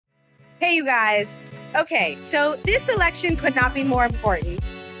Hey, you guys. Okay, so this election could not be more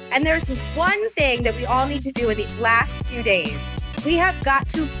important. And there's one thing that we all need to do in these last few days. We have got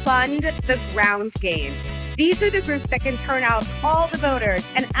to fund the ground game. These are the groups that can turn out all the voters.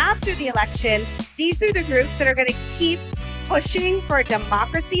 And after the election, these are the groups that are going to keep pushing for a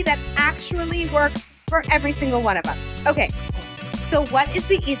democracy that actually works for every single one of us. Okay, so what is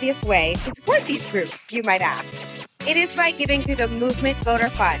the easiest way to support these groups, you might ask? It is by giving through the Movement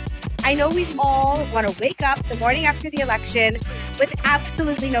Voter Fund. I know we all want to wake up the morning after the election with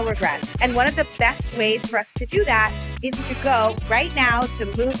absolutely no regrets. And one of the best ways for us to do that is to go right now to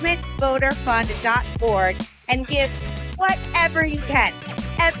movementvoterfund.org and give whatever you can.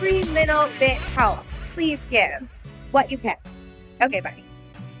 Every little bit helps. Please give what you can. Okay, bye.